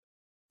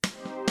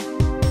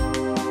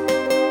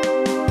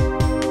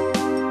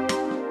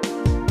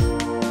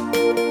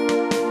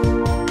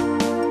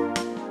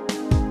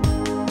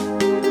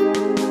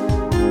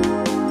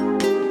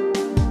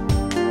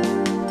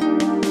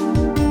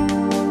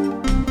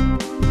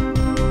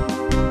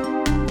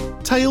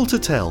Tale to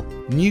Tell,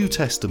 New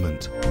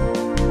Testament.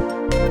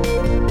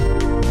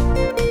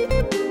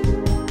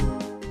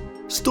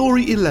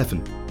 Story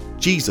 11.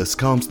 Jesus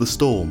calms the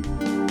storm.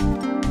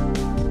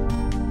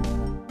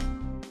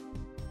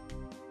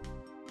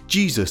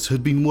 Jesus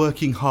had been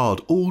working hard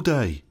all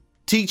day,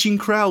 teaching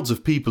crowds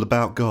of people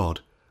about God,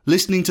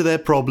 listening to their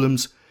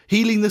problems,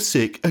 healing the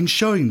sick and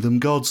showing them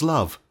God's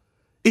love.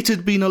 It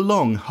had been a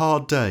long,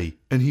 hard day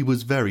and he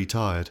was very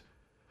tired.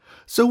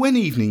 So when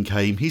evening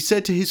came, he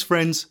said to his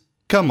friends,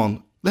 "Come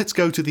on, let's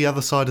go to the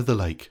other side of the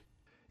lake."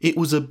 It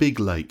was a big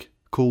lake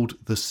called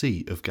the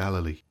Sea of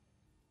Galilee.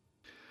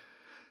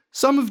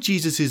 Some of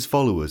Jesus'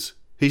 followers,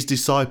 his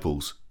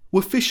disciples,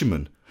 were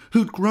fishermen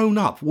who'd grown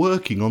up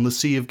working on the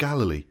Sea of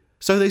Galilee.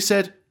 So they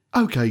said,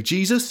 "Okay,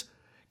 Jesus,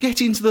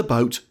 get into the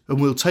boat and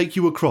we'll take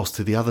you across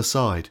to the other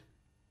side."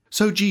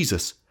 So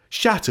Jesus,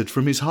 shattered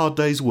from his hard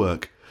day's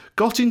work,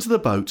 got into the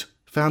boat,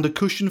 found a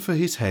cushion for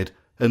his head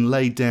and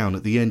laid down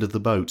at the end of the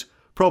boat,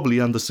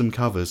 probably under some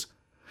covers.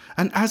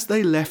 And as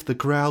they left the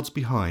crowds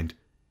behind,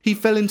 he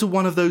fell into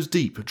one of those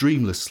deep,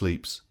 dreamless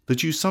sleeps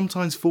that you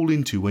sometimes fall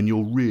into when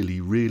you're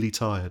really, really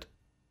tired.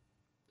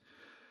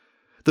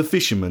 The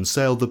fishermen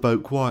sailed the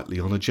boat quietly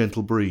on a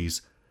gentle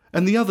breeze,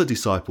 and the other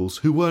disciples,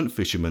 who weren't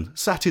fishermen,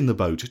 sat in the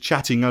boat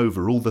chatting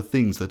over all the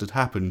things that had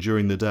happened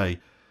during the day,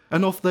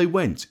 and off they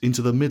went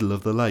into the middle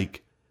of the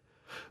lake.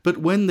 But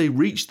when they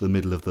reached the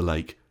middle of the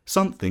lake,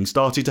 something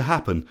started to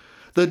happen.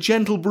 The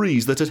gentle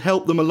breeze that had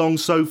helped them along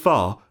so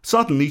far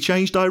suddenly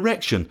changed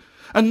direction,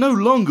 and no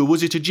longer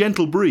was it a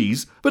gentle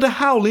breeze, but a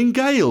howling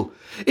gale.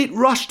 It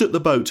rushed at the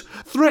boat,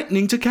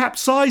 threatening to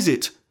capsize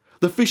it.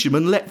 The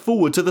fishermen leapt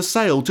forward to the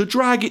sail to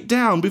drag it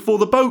down before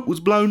the boat was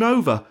blown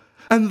over.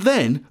 And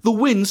then the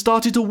wind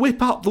started to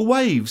whip up the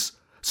waves.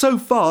 So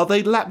far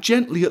they'd lapped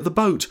gently at the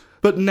boat,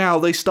 but now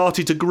they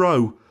started to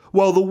grow,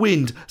 while the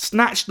wind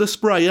snatched the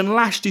spray and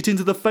lashed it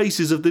into the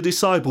faces of the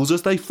disciples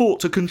as they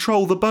fought to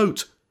control the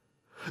boat.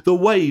 The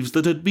waves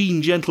that had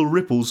been gentle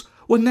ripples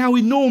were now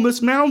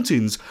enormous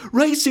mountains,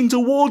 racing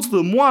towards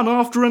them one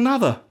after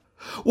another.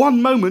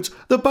 One moment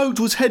the boat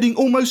was heading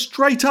almost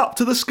straight up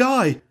to the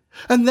sky,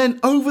 and then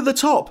over the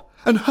top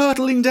and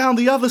hurtling down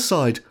the other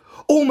side,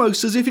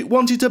 almost as if it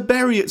wanted to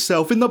bury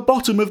itself in the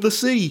bottom of the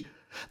sea.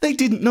 They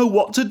didn't know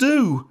what to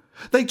do.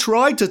 They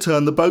tried to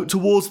turn the boat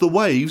towards the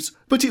waves,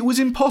 but it was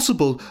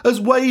impossible as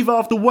wave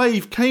after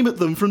wave came at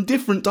them from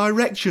different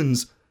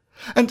directions.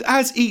 And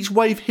as each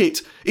wave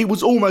hit, it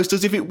was almost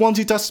as if it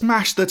wanted to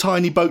smash the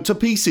tiny boat to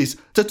pieces,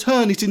 to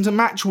turn it into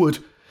matchwood.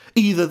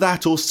 Either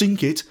that or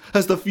sink it,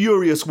 as the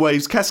furious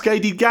waves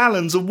cascaded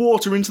gallons of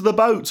water into the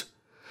boat.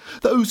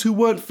 Those who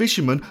weren't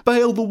fishermen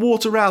bailed the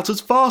water out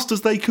as fast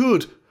as they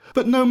could.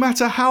 But no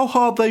matter how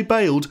hard they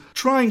bailed,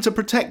 trying to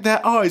protect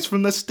their eyes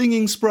from the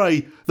stinging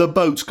spray, the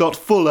boat got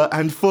fuller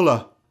and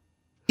fuller.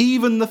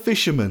 Even the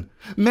fishermen,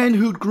 men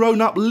who'd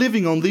grown up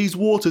living on these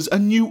waters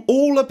and knew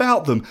all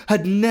about them,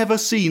 had never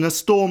seen a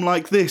storm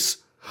like this.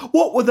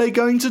 What were they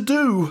going to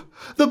do?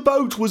 The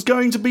boat was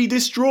going to be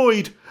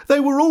destroyed. They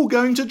were all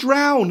going to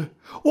drown.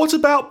 What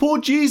about poor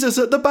Jesus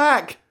at the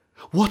back?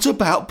 What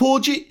about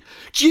poor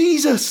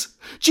Jesus?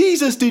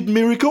 Jesus did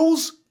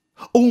miracles.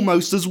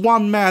 Almost as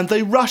one man,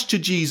 they rushed to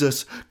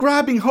Jesus,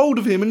 grabbing hold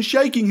of him and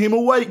shaking him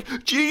awake.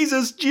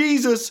 "Jesus,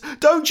 Jesus,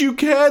 don't you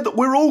care that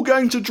we're all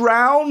going to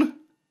drown?"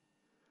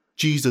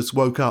 Jesus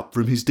woke up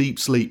from his deep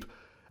sleep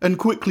and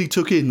quickly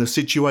took in the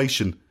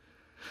situation.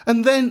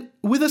 And then,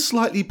 with a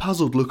slightly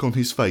puzzled look on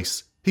his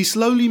face, he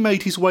slowly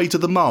made his way to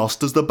the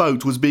mast as the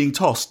boat was being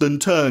tossed and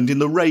turned in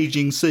the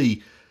raging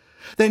sea.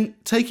 Then,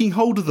 taking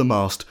hold of the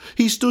mast,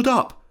 he stood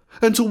up,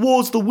 and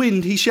towards the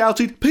wind he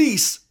shouted,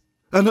 "Peace!"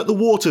 and at the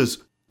waters,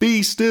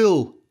 "Be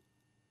still."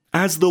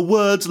 As the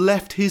words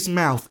left his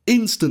mouth,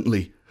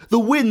 instantly, the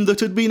wind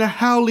that had been a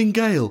howling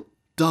gale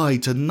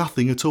died to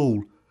nothing at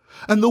all,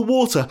 and the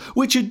water,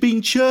 which had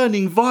been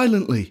churning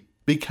violently,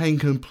 became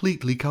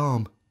completely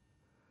calm.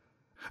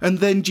 And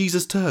then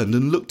Jesus turned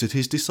and looked at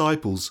his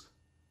disciples.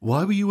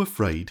 "Why were you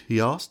afraid?" he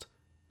asked.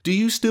 "Do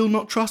you still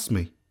not trust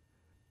me?"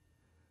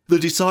 The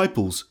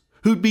disciples,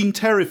 who'd been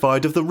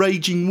terrified of the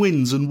raging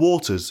winds and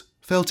waters,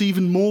 felt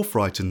even more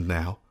frightened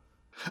now.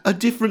 A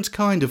different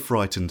kind of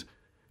frightened,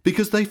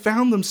 because they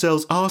found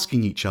themselves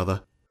asking each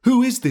other,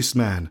 "Who is this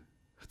man,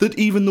 that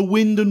even the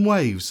wind and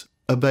waves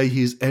obey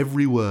his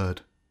every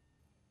word?"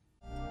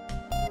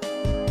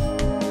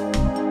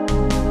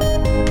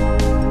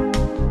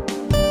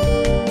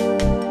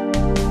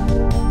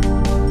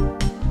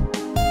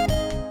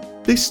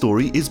 This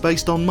story is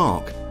based on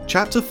Mark,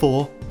 chapter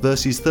 4,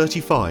 verses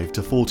 35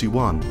 to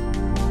 41.